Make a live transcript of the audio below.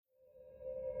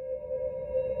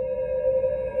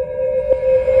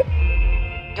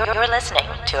You're listening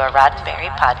to a Roddenberry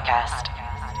podcast.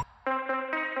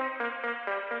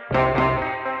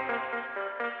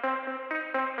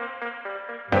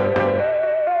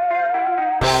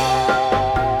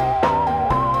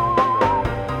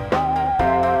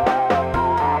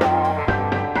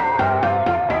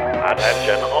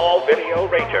 Attention all video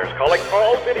rangers, calling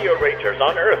all video rangers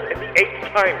on Earth in the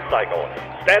 8th time cycle.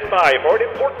 Stand by for an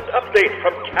important update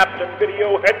from Captain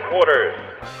Video Headquarters.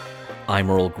 I'm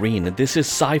Earl Green, and this is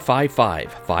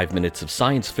SciFi5, 5 minutes of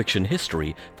science fiction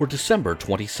history for December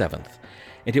 27th.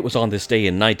 And it was on this day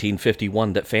in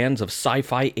 1951 that fans of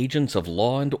sci-fi agents of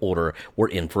law and order were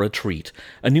in for a treat.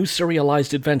 A new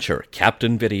serialized adventure,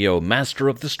 Captain Video, Master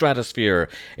of the Stratosphere,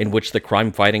 in which the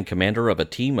crime-fighting commander of a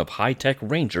team of high-tech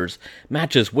rangers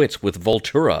matches wits with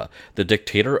Voltura, the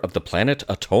dictator of the planet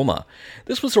Atoma.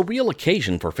 This was a real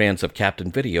occasion for fans of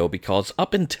Captain Video because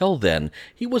up until then,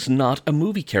 he was not a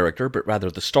movie character, but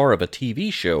rather the star of a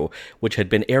TV show which had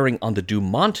been airing on the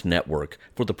Dumont network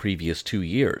for the previous 2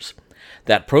 years.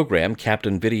 That program,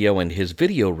 Captain Video and His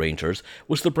Video Rangers,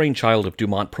 was the brainchild of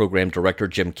Dumont program director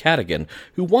Jim Cadigan,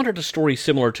 who wanted a story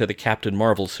similar to the Captain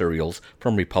Marvel serials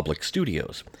from Republic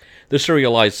Studios. The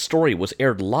serialized story was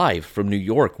aired live from New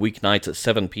York weeknights at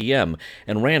 7 p.m.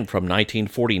 and ran from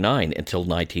 1949 until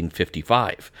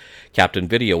 1955. Captain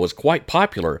Video was quite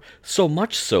popular, so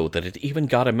much so that it even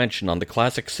got a mention on the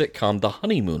classic sitcom The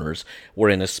Honeymooners,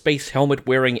 wherein a space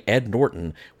helmet-wearing Ed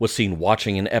Norton was seen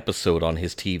watching an episode on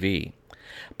his TV.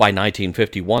 By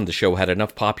 1951, the show had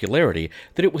enough popularity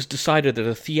that it was decided that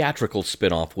a theatrical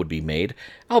spin-off would be made,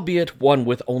 albeit one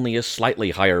with only a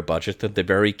slightly higher budget than the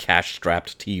very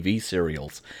cash-strapped TV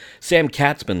serials. Sam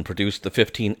Katzman produced the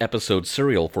 15-episode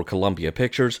serial for Columbia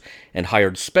Pictures and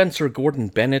hired Spencer Gordon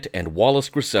Bennett and Wallace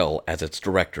Grissell as its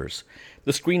directors.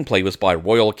 The screenplay was by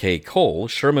Royal K. Cole,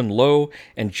 Sherman Lowe,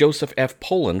 and Joseph F.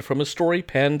 Poland from a story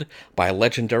penned by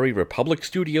legendary Republic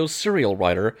Studios serial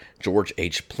writer George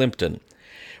H. Plimpton.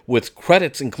 With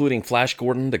credits including Flash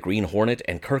Gordon, the Green Hornet,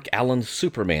 and Kirk Allen's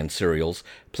Superman serials,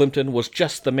 Plimpton was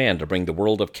just the man to bring the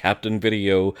world of Captain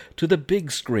Video to the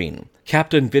big screen.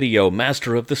 Captain Video,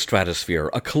 Master of the Stratosphere,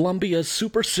 a Columbia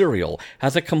super serial,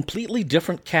 has a completely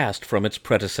different cast from its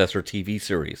predecessor TV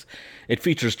series. It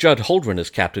features Judd Holdren as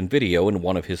Captain Video in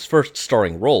one of his first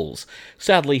starring roles.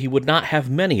 Sadly, he would not have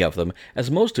many of them,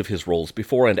 as most of his roles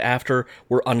before and after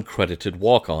were uncredited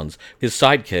walk-ons. His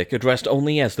sidekick, addressed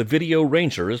only as the Video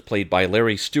Ranger, is played by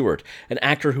Larry Stewart, an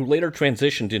actor who later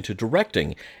transitioned into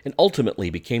directing and ultimately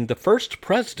became the first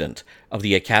president of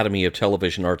the Academy of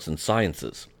Television Arts and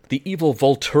Sciences. The evil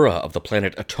Voltura of the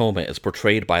planet Atoma is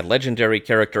portrayed by legendary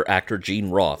character actor Gene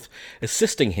Roth.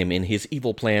 Assisting him in his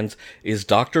evil plans is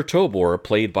Dr. Tobor,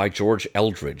 played by George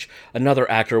Eldridge, another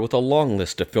actor with a long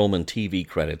list of film and TV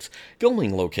credits.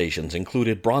 Filming locations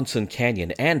included Bronson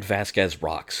Canyon and Vasquez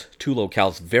Rocks, two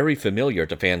locales very familiar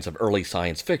to fans of early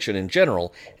science fiction in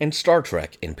general and Star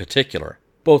Trek in particular.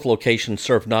 Both locations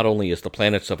serve not only as the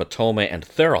planets of Atoma and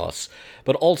Theros,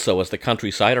 but also as the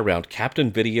countryside around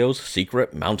Captain Video's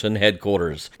secret mountain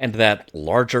headquarters. And that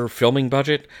larger filming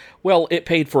budget? Well, it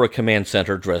paid for a command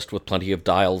center dressed with plenty of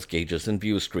dials, gauges, and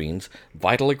view screens,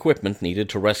 vital equipment needed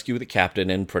to rescue the captain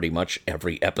in pretty much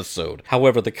every episode.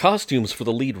 However, the costumes for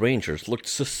the lead rangers looked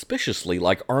suspiciously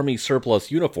like army surplus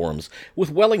uniforms,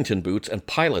 with Wellington boots and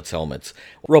pilot's helmets.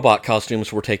 Robot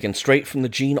costumes were taken straight from the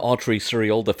Gene Autry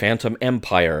serial The Phantom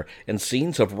Empire, and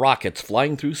scenes of rockets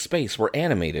flying through space were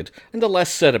animated, and the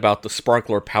less said about the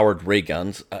sparkler-powered ray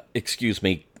guns,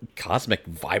 cosmic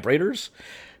vibrators?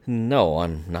 No,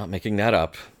 I'm not making that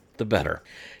up. The better.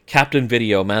 Captain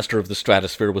Video, Master of the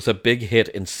Stratosphere, was a big hit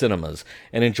in cinemas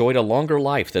and enjoyed a longer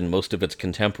life than most of its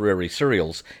contemporary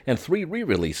serials and 3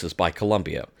 re-releases by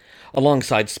Columbia.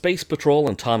 Alongside Space Patrol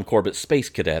and Tom Corbett's Space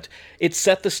Cadet, it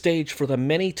set the stage for the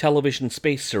many television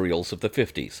space serials of the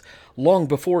 50s. Long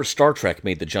before Star Trek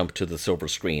made the jump to the silver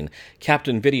screen,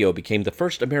 Captain Video became the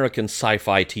first American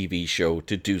sci-fi TV show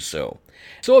to do so.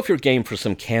 So if you're game for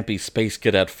some campy Space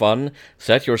Cadet fun,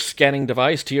 set your scanning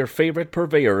device to your favorite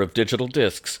purveyor of digital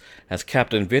discs, as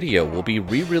Captain Video will be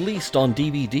re-released on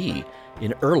DVD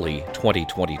in early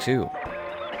 2022.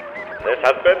 This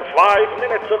has been 5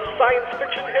 minutes of science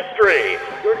fiction history,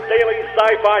 your daily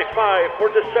Sci-Fi 5 for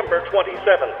December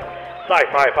 27th.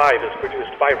 Sci-Fi 5 is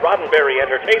produced by Roddenberry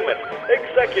Entertainment.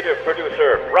 Executive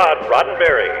producer, Rod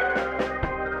Roddenberry.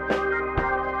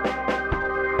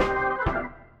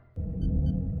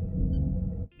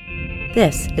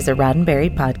 This is a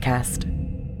Roddenberry podcast.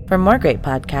 For more great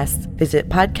podcasts, visit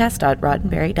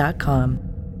podcast.roddenberry.com.